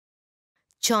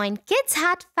Join Kids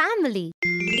Hat family.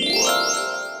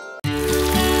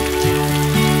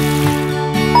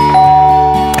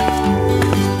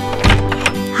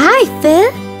 Hi,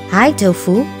 Phil. Hi,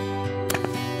 Tofu.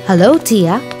 Hello,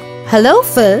 Tia. Hello,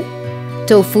 Phil.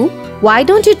 Tofu, why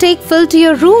don't you take Phil to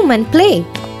your room and play?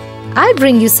 I'll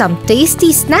bring you some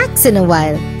tasty snacks in a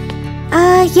while.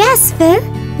 Yes, Phil.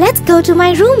 Let's go to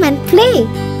my room and play.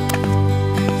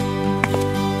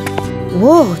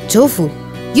 Whoa, Tofu,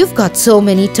 you've got so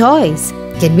many toys.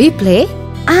 Can we play?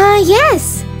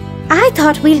 Yes. I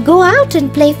thought we'll go out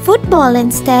and play football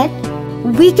instead.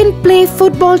 We can play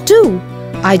football too.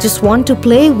 I just want to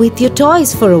play with your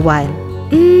toys for a while.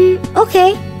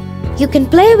 Okay. You can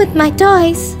play with my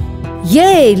toys.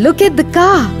 Yay, look at the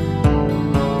car.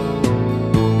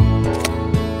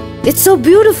 It's so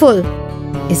beautiful.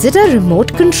 Is it a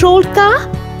remote-controlled car?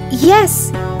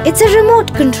 Yes, it's a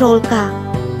remote-control car.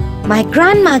 My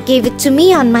grandma gave it to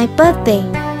me on my birthday.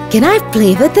 Can I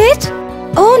play with it?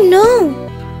 Oh no!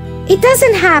 It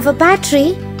doesn't have a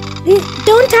battery.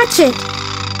 Don't touch it.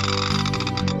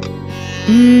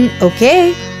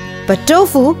 Okay. But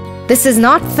Tofu, this is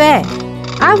not fair.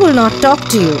 I will not talk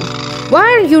to you. Why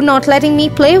are you not letting me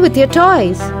play with your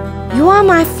toys? You are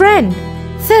my friend.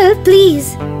 Phil,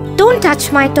 please, don't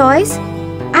touch my toys.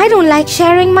 I don't like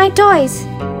sharing my toys.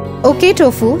 Okay,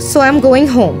 Tofu, so I'm going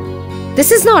home.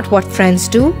 This is not what friends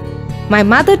do. My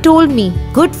mother told me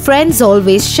good friends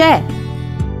always share.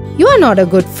 You are not a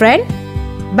good friend.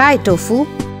 Bye, Tofu.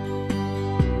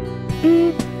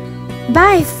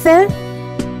 Bye, Phil.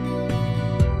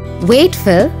 Wait,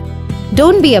 Phil.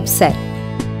 Don't be upset.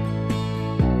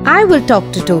 I will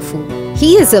talk to Tofu.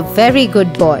 He is a very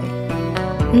good boy.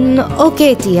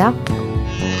 Okay, Tia.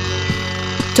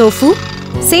 Tofu,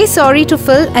 say sorry to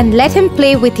Phil and let him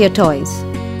play with your toys.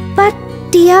 But,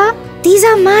 Tia, these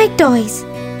are my toys.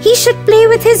 He should play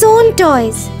with his own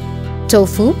toys.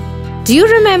 Tofu, do you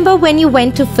remember when you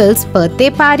went to Phil's birthday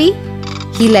party?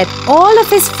 He let all of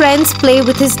his friends play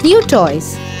with his new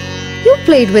toys. You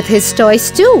played with his toys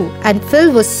too, and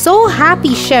Phil was so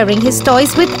happy sharing his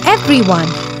toys with everyone.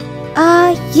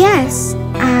 Yes,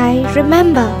 I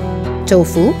remember.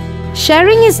 Tofu,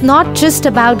 sharing is not just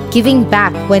about giving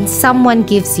back when someone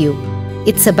gives you.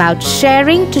 It's about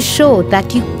sharing to show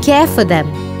that you care for them,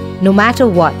 no matter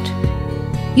what.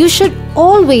 You should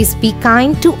always be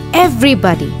kind to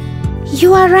everybody.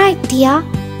 You are right, Tia.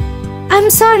 I'm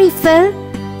sorry, Phil.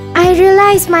 I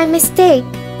realized my mistake.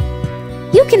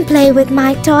 You can play with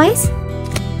my toys.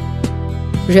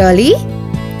 Really?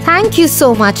 Thank you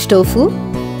so much, Tofu.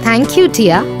 Thank you,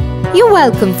 Tia. You're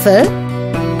welcome, Phil.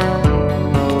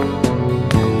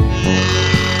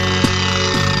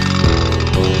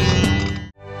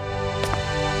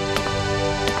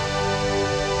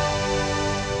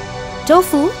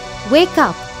 Tofu, wake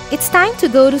up. It's time to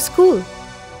go to school.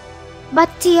 But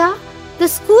Tia, the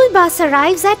school bus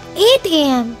arrives at 8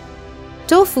 a.m.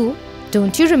 Tofu,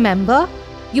 don't you remember?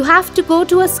 You have to go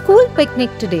to a school picnic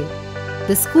today.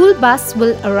 The school bus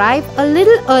will arrive a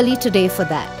little early today for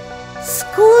that.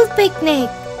 School picnic?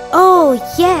 Oh,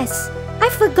 yes. I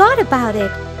forgot about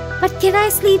it. But can I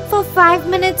sleep for 5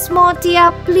 minutes more,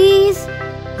 Tia, please?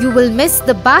 You will miss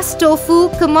the bus, Tofu.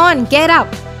 Come on, get up.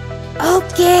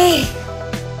 Okay.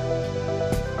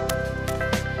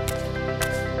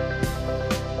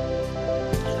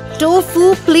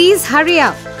 Tofu, please hurry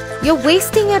up. You're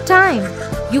wasting your time.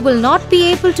 You will not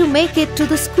be able to make it to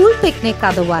the school picnic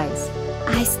otherwise.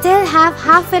 I still have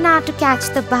half an hour to catch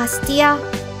the bus, Tia.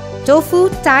 Tofu,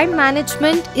 time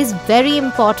management is very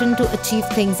important to achieve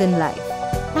things in life.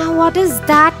 Now what does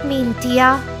that mean,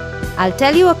 Tia? I'll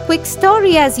tell you a quick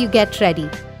story as you get ready.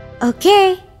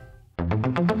 Okay.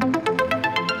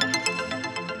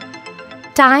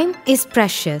 Time is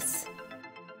precious.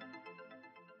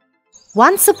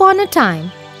 Once upon a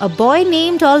time, a boy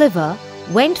named Oliver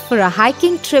went for a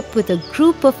hiking trip with a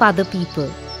group of other people.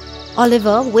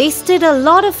 Oliver wasted a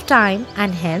lot of time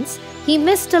and hence he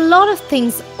missed a lot of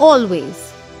things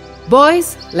always.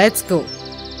 Boys, let's go,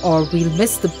 or we'll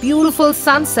miss the beautiful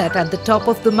sunset at the top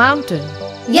of the mountain.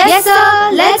 Yes,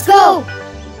 sir, let's go.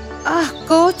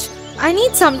 Coach, I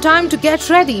need some time to get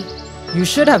ready. You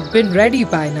should have been ready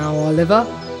by now, Oliver.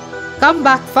 Come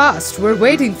back fast, we're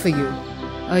waiting for you.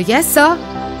 Yes, sir.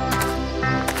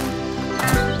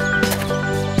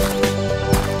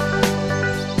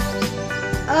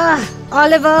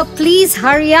 Oliver, please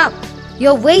hurry up.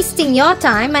 You're wasting your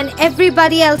time and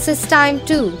everybody else's time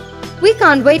too. We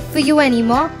can't wait for you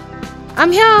anymore.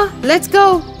 I'm here, let's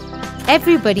go.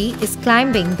 Everybody is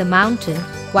climbing the mountain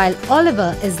while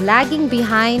Oliver is lagging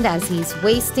behind as he's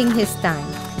wasting his time.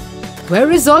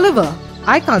 Where is Oliver?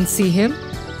 I can't see him.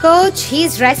 Coach,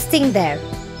 he's resting there.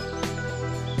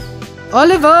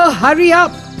 Oliver, hurry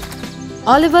up!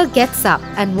 Oliver gets up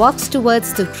and walks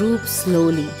towards the group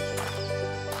slowly.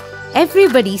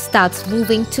 Everybody starts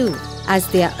moving too, as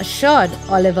they are assured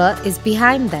Oliver is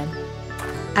behind them.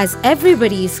 As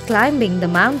everybody is climbing the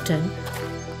mountain,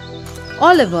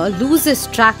 Oliver loses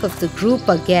track of the group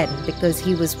again because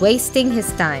he was wasting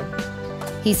his time.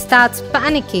 He starts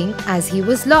panicking as he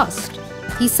was lost.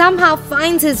 He somehow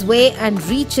finds his way and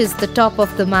reaches the top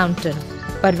of the mountain.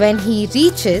 But when he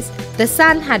reaches, the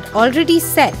sun had already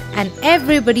set and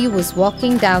everybody was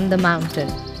walking down the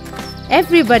mountain.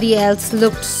 Everybody else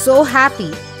looked so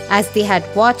happy as they had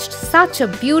watched such a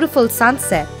beautiful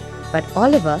sunset, but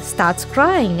Oliver starts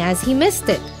crying as he missed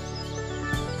it.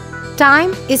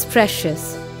 Time is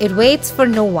precious. It waits for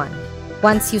no one.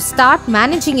 Once you start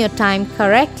managing your time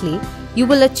correctly, you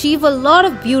will achieve a lot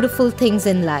of beautiful things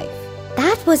in life.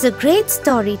 That was a great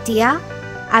story, Tia.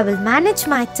 I will manage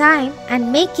my time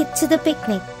and make it to the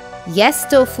picnic. Yes,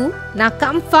 Tofu. Now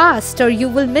come fast or you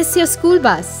will miss your school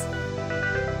bus.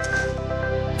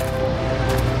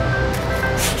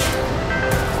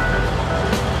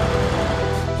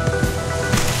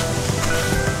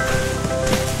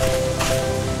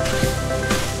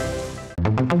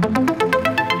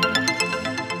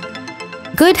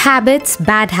 Good habits,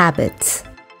 bad habits.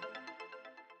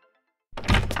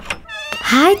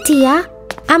 Hi, Tia.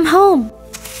 I'm home.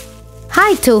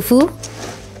 Hi, Tofu.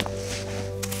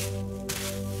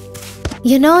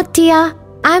 You know, Tia,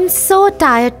 I'm so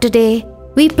tired today.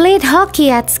 We played hockey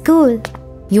at school.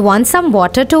 You want some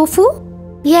water, Tofu?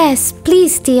 Yes,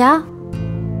 please, Tia.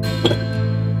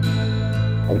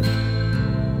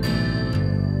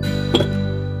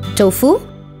 Tofu,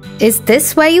 is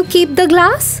this where you keep the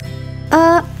glass?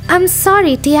 I'm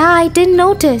sorry, Tia, I didn't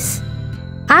notice.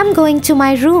 I'm going to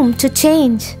my room to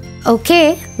change.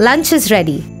 Okay, lunch is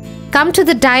ready. Come to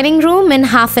the dining room in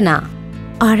half an hour.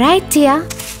 Alright, Tia.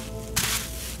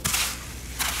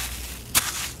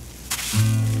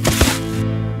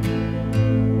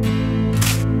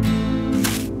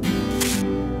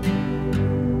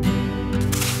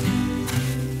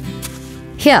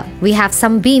 Here, we have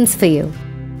some beans for you.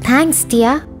 Thanks,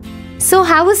 Tia. So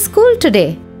how was school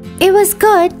today? It was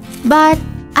good, but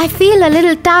I feel a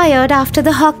little tired after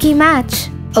the hockey match.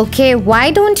 Okay,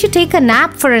 why don't you take a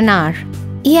nap for an hour?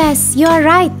 Yes, you're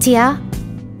right, Tia.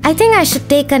 I think I should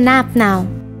take a nap now.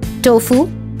 Tofu,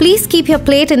 please keep your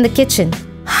plate in the kitchen.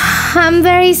 I'm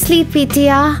very sleepy,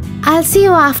 Tia. I'll see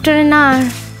you after an hour.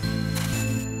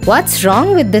 What's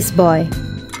wrong with this boy?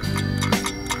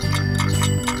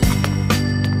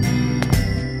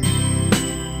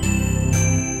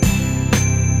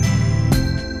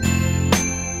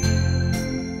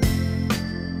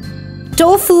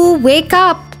 Tofu, wake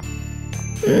up!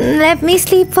 Let me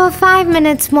sleep for 5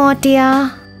 minutes more,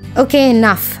 Tia. Okay,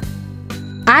 enough.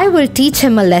 I will teach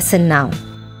him a lesson now.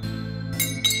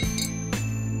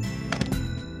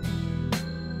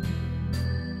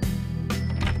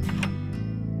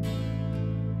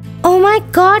 Oh my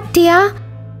God, Tia.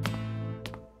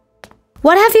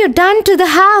 What have you done to the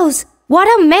house? What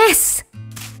a mess.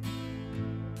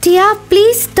 Tia,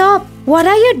 please stop. What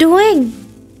are you doing?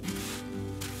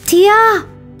 Tia!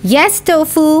 Yes,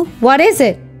 Tofu. What is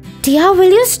it? Tia,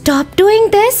 will you stop doing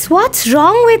this? What's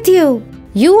wrong with you?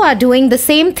 You are doing the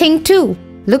same thing too.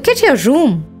 Look at your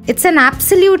room. It's an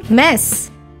absolute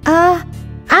mess.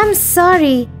 I'm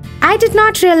sorry. I did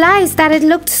not realize that it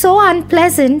looked so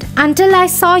unpleasant until I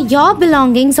saw your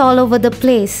belongings all over the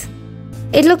place.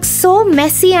 It looks so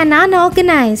messy and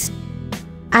unorganized.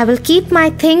 I will keep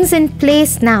my things in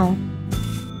place now.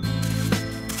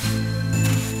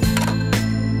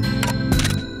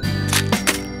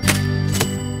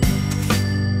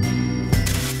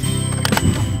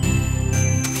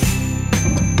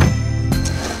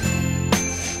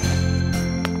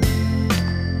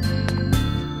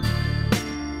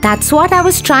 That's what I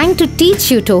was trying to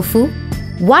teach you, Tofu.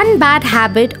 One bad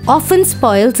habit often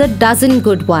spoils a dozen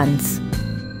good ones.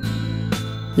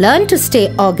 Learn to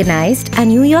stay organized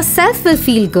and you yourself will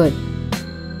feel good.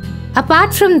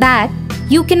 Apart from that,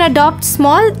 you can adopt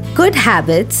small good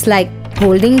habits like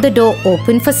holding the door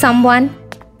open for someone,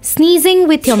 sneezing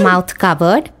with your mouth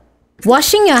covered,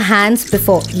 washing your hands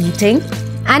before eating,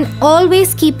 and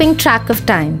always keeping track of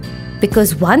time.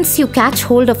 Because once you catch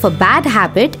hold of a bad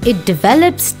habit, it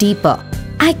develops deeper.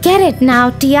 I get it now,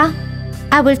 Tia.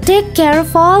 I will take care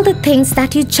of all the things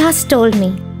that you just told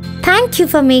me. Thank you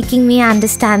for making me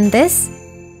understand this.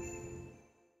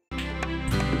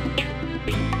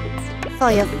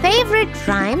 For your favorite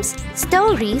rhymes,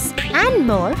 stories, and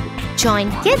more,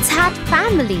 join Kids Hut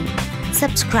family.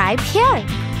 Subscribe here.